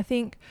 But I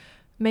think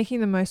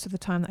making the most of the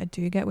time that I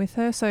do get with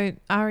her. So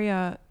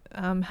Aria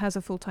has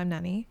a full-time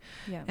nanny,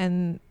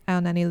 and our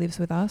nanny lives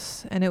with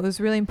us. And it was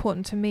really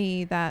important to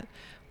me that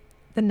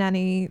the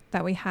nanny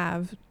that we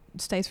have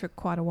stays for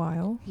quite a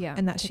while. Yeah.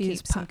 And that to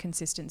she's keep some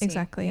consistency.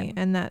 Exactly. Yeah.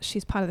 And that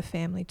she's part of the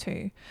family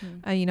too.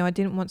 You know, I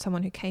didn't want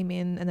someone who came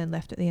in and then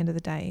left at the end of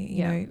the day.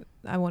 You know,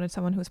 I wanted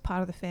someone who was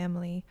part of the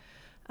family.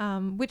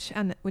 Which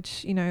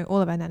you know, all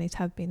of our nannies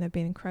have been. They've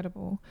been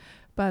incredible,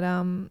 but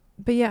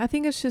yeah, I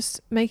think it's just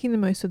making the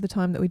most of the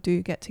time that we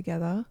do get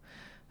together,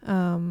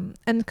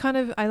 and kind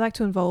of I like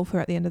to involve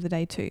her at the end of the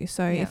day too.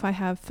 So if I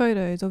have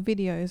photos or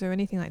videos or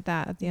anything like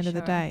that at the end of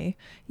the day,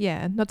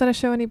 not that I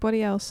show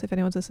anybody else if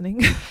anyone's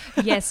listening.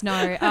 Yes,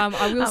 no.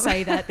 I will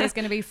say that there's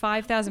going to be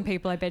 5,000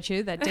 people, I bet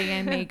you, that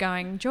DM me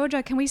going,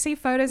 Georgia, can we see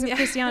photos of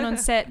Christiane on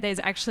set? There's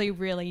actually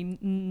really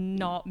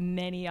not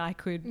many I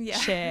could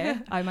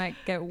share. I might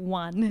get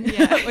one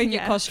in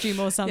your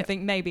costume or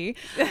something, maybe.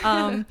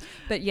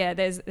 But yeah,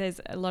 there's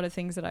a lot of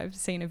things that I've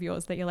seen of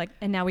yours that you're like,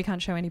 and now we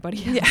can't show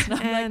anybody else. And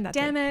I'm like,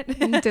 damn it.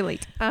 And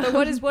delete. But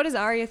what does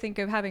Aria think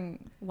of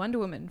having Wonder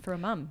Woman for a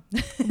mum?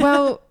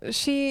 Well,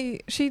 she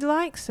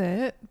likes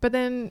it, but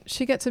then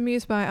she gets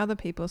amused by other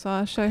people, so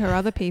I'll show her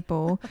other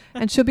people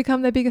and she'll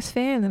become their biggest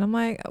fan, and I'm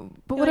like,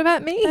 but what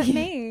about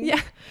me?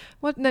 Yeah.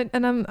 What? No,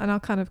 and I'll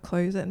kind of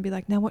close it and be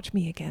like, now watch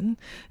me again.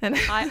 And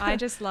I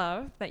just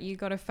love that you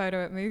got a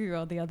photo at Movie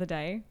World the other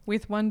day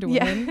with Wonder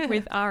Woman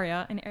with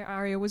Aria, and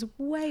Aria was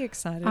way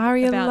excited about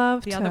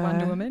loved the other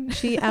Wonder Woman.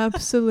 She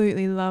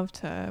absolutely loved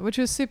her, which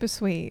was super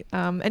sweet.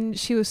 And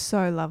she was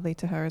so lovely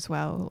to her as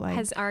well. Like,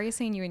 has Aria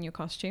seen you in your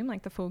costume,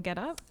 like the full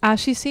get-up?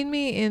 She's seen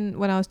me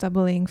when I was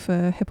doubling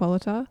for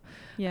Hippolyta.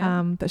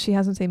 Yeah. But she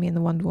hasn't seen me in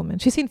the Wonder Woman.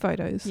 She's seen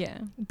photos. Yeah.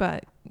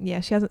 But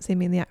yeah, she hasn't seen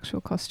me in the actual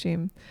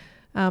costume.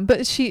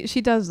 But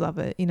she does love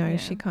it. You know, I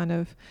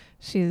hope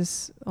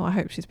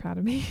she's proud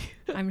of me.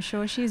 I'm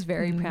sure she's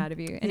very proud of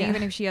you. And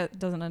even if she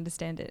doesn't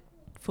understand it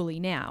fully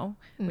now,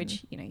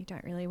 which, you know, you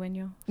don't really when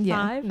you're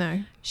 5.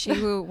 No. She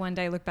will one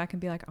day look back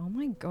and be like, oh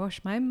my gosh,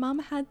 my mum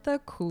had the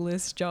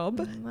coolest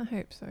job. I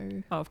hope so.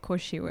 Oh, of course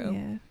she will.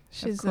 Yeah.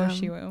 Of course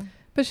she will.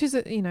 But she's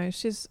a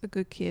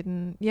good kid,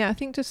 and yeah, I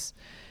think just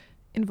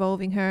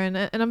involving her, and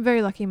I'm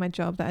very lucky in my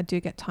job that I do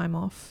get time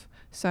off.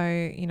 So,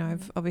 you know,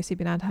 I've obviously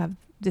been able to have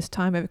this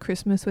time over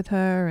Christmas with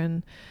her,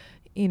 and,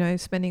 you know,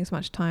 spending as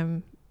much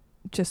time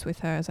just with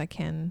her as I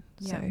can.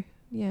 Yeah. So,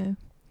 yeah.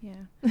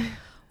 Yeah.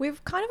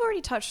 We've kind of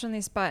already touched on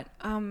this, but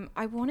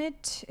I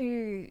wanted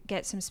to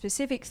get some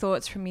specific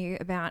thoughts from you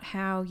about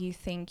how you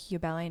think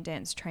your ballet and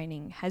dance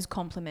training has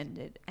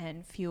complemented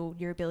and fueled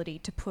your ability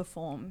to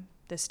perform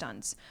the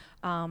stunts.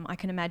 I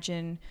can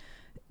imagine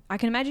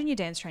your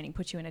dance training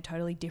puts you in a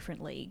totally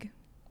different league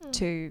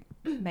to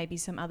maybe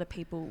some other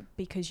people,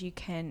 because you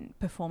can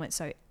perform it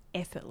so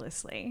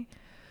effortlessly.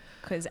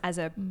 Because as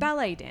a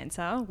ballet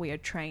dancer, we are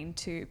trained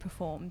to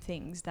perform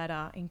things that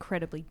are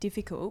incredibly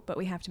difficult, but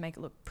we have to make it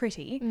look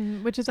pretty.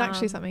 Which is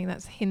actually something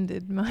that's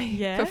hindered my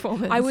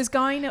performance. I was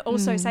going to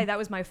also say that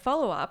was my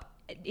follow-up,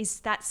 is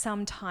that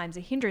sometimes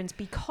a hindrance,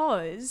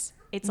 because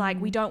it's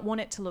like we don't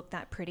want it to look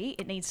that pretty.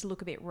 It needs to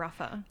look a bit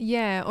rougher.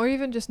 Yeah, or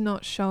even just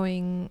not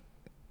showing...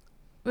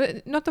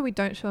 Not that we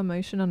don't show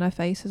emotion on our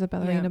face as a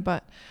ballerina,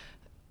 but...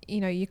 You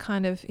know, you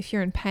kind of, if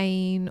you're in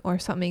pain or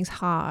something's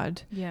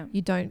hard,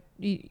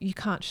 you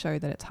can't show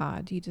that it's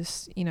hard. You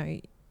just, you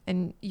know,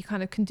 and you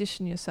kind of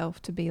condition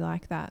yourself to be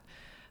like that.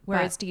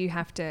 Whereas do you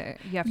have to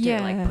like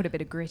Yeah. put a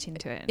bit of grit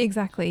into it?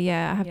 Exactly,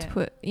 yeah. I have to Yeah.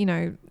 put,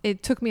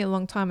 it took me a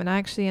long time, and I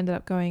actually ended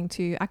up going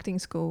to acting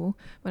school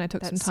when I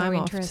took That's some so time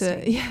off to,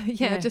 interesting.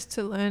 Yeah. just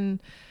to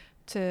learn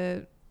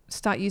to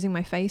start using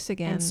my face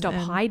again. And stop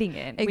hiding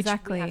it,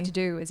 Exactly. which we have to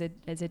do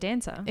as a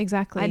dancer.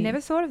 Exactly. I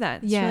never thought of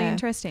that. It's really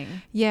interesting.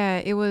 Yeah,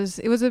 it was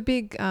a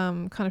big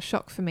kind of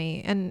shock for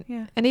me. And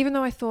Yeah. and even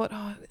though I thought,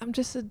 oh, I'm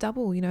just a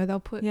double, they'll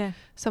put Yeah.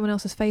 someone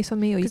else's face on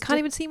me, or you 'Cause can't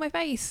even see my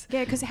face.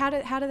 Yeah, because how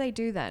do they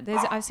do that?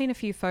 I've seen a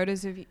few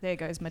photos of you. There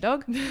goes my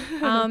dog.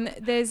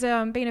 There's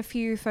been a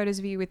few photos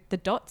of you with the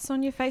dots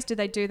on your face. Do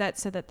they do that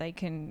so that they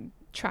can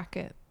Track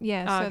it.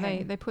 Yeah, Oh, so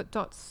okay. they put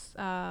dots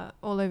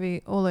all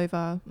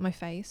over my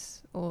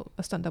face, or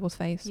a stunt double's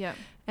face. Yeah.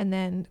 And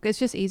then it's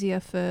just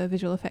easier for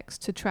visual effects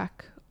to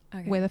track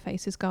where the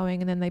face is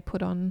going, and then they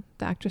put on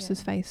the actress's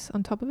Yeah. face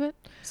on top of it.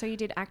 So you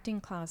did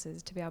acting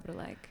classes to be able to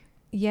like.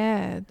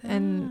 Yeah,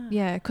 and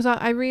yeah, because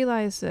I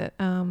realized that,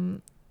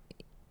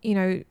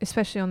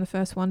 especially on the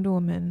first Wonder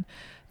Woman,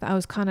 that I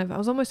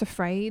was almost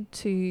afraid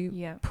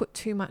to put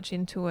too much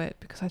into it,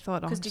 because I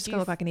thought, I'm just going to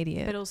look like an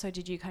idiot. But also,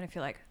 did you kind of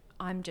feel like,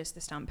 I'm just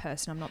the stunt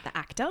person, I'm not the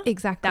actor?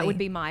 Exactly. That would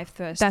be my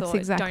first That's thought.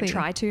 exactly. Don't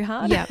try too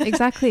hard. Yeah,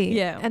 exactly.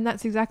 Yeah. And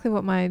that's exactly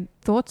what my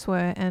thoughts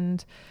were.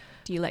 And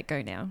do you let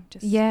go now?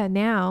 Just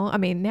now I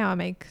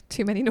make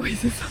too many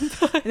noises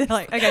sometimes. They're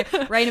like, okay,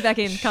 rein it back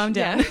in, calm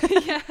down.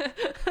 Yeah.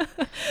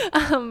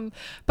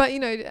 But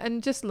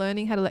and just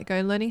learning how to let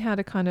go, learning how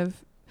to kind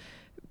of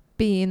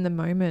be in the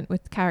moment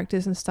with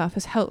characters and stuff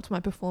has helped my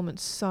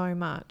performance so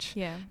much.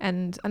 Yeah.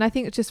 And I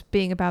think it's just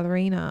being a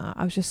ballerina,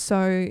 I was just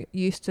so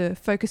used to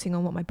focusing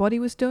on what my body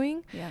was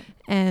doing,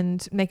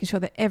 and making sure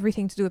that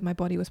everything to do with my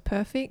body was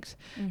perfect,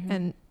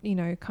 and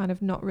kind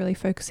of not really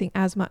focusing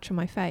as much on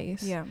my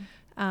face. Yeah.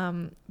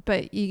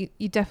 But you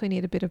definitely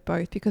need a bit of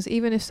both, because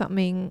even if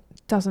something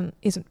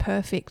isn't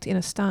perfect in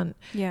a stunt,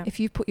 if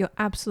you've put your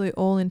absolute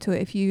all into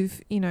it, if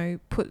you've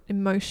put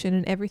emotion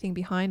and everything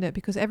behind it,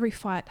 because every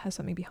fight has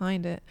something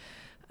behind it,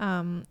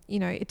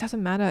 it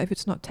doesn't matter if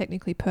it's not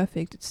technically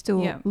perfect, it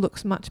still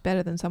looks much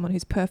better than someone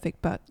who's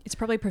perfect. But it's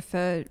probably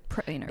preferred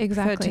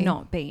exactly to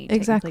not be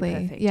technically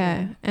perfect.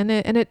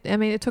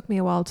 And it took me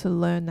a while to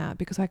learn that,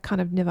 because I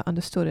kind of never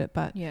understood it,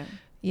 but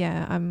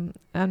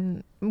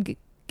I'm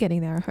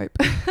getting there, I hope.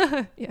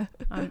 Yeah.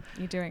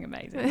 You're doing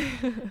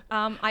amazing.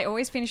 I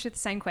always finish with the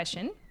same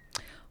question.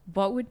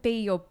 What would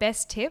be your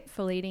best tip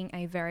for leading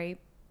a very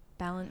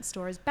balanced,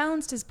 or as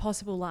balanced as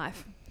possible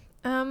life?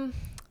 I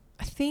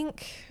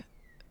think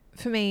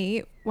for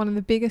me, one of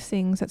the biggest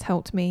things that's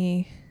helped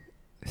me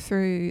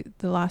through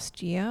the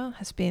last year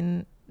has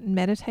been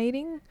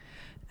meditating.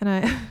 And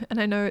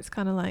I know it's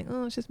kind of like,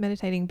 oh, it's just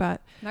meditating,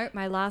 but no,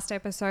 my last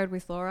episode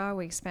with Laura,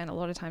 we spent a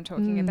lot of time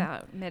talking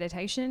about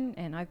meditation,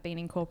 and I've been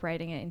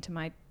incorporating it into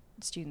my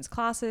students'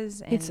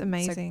 classes. And it's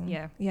amazing.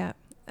 So, yeah.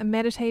 And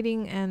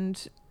meditating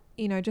and,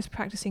 just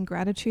practicing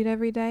gratitude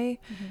every day,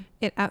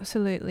 it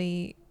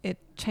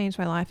changed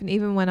my life. And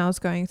even when I was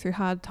going through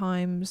hard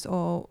times,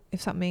 or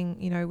if something,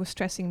 was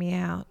stressing me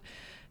out,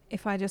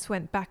 if I just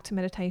went back to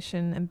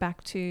meditation and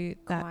back to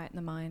that, quiet in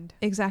the mind.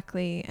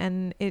 Exactly.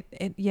 And it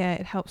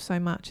helps so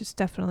much. It's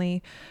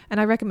definitely, and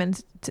I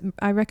recommend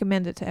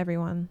it to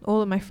everyone,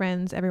 all of my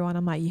friends, everyone.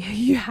 I'm like,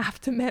 you have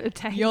to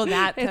meditate. You're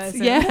that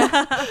person.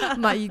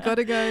 I'm like, you got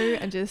to go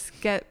and just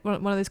get one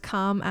of those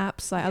Calm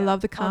apps. Like I love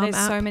the Calm there's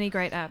app. so many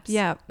great apps.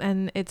 Yeah.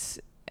 And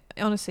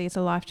honestly, it's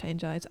a life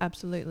changer. It's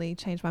absolutely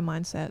changed my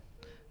mindset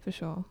for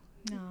sure.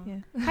 No.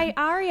 Yeah. Hey,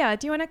 Aria,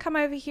 do you want to come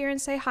over here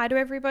and say hi to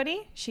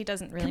everybody? She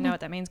doesn't really know what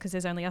that means, because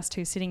there's only us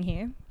two sitting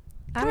here.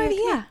 Come over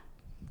here.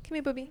 Come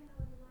here, Bobby.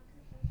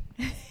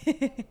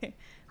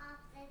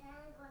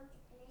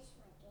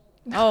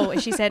 Oh,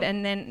 she said,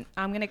 and then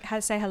I'm going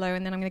to say hello,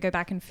 and then I'm going to go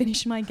back and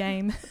finish my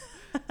game.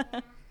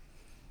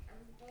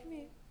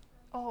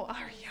 Oh,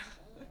 Aria.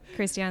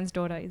 Christiane's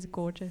daughter is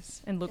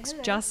gorgeous and looks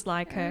just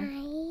like her.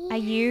 Are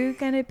you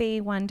going to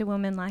be Wonder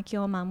Woman like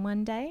your mum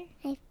one day?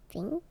 I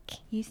think.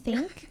 You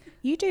think?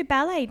 You do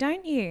ballet,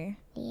 don't you?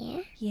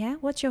 Yeah. Yeah?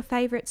 What's your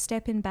favourite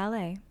step in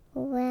ballet?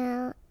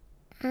 Well,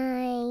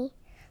 I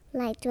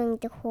like doing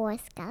the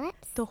horse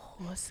gallops. The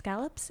horse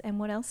gallops. And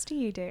what else do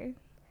you do?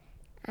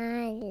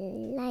 I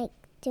like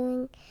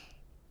doing...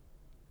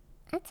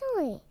 That's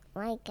all I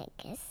like, I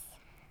guess.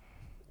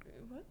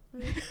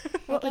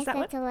 What was that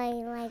that's one? all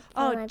I like.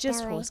 Oh,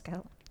 just ballet. horse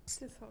gallops.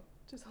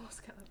 Just horse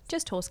gallops.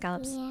 Just horse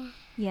gallops. Yeah.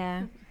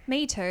 Yeah.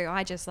 Me too.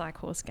 I just like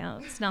horse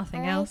gallops.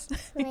 Nothing I else.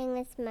 like playing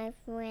with my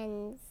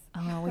friends.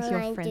 Oh, with Well,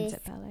 your I friends do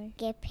at ballet.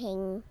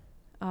 Skipping.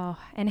 Oh,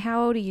 and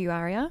how old are you,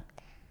 Aria?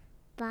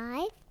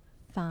 5.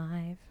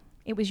 5.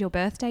 It was your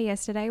birthday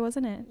yesterday,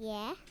 wasn't it?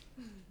 Yeah.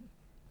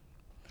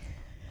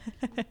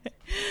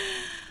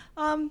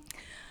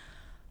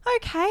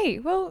 Okay.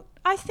 Well,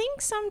 I think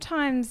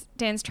sometimes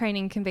dance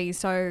training can be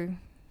so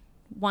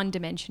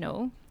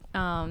one-dimensional.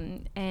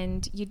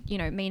 And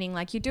meaning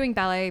like you're doing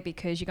ballet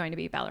because you're going to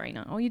be a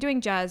ballerina, or you're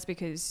doing jazz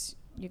because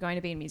you're going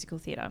to be in musical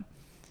theatre.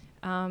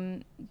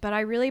 But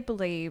I really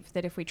believe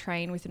that if we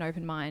train with an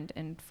open mind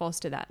and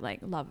foster that like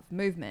love of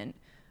movement,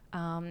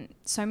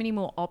 so many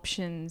more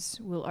options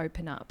will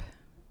open up,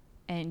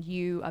 and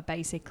you are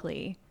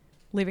basically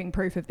living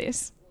proof of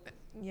this.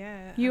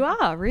 Yeah. You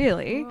are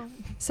really. Well,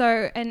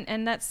 So,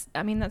 and that's,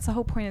 I mean, that's the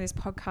whole point of this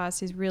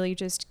podcast, is really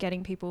just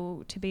getting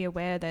people to be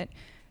aware that,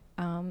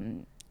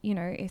 you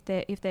know,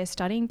 if they're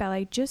studying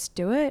ballet, just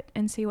do it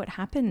and see what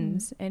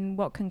happens and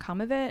what can come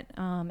of it.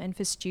 And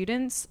for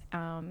students,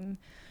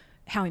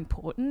 how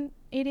important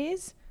it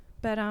is.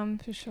 But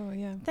for sure,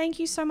 yeah. thank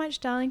you so much,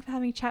 darling, for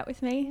having a chat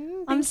with me.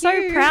 I'm thank so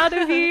you. proud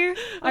of you.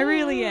 I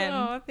really am.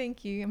 Oh,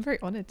 thank you. I'm very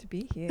honoured to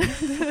be here.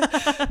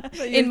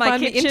 In my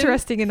find me kitchen.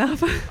 interesting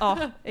enough.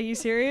 Oh, are you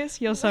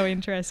serious? You're so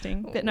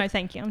interesting. But no,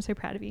 thank you. I'm so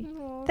proud of you.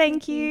 Oh,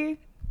 Thank you.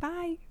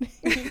 Bye.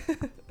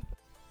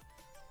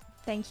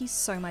 Thank you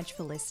so much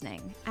for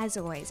listening. As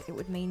always, it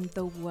would mean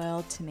the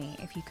world to me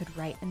if you could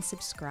rate and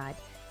subscribe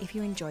if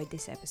you enjoyed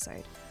this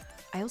episode.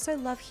 I also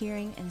love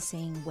hearing and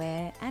seeing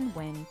where and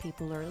when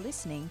people are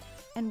listening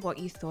and what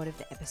you thought of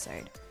the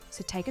episode.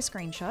 So take a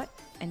screenshot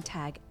and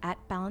tag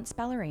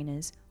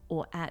 @BalanceBallerinas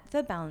or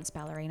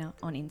 @TheBalanceBallerina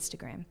on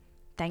Instagram.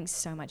 Thanks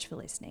so much for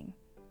listening.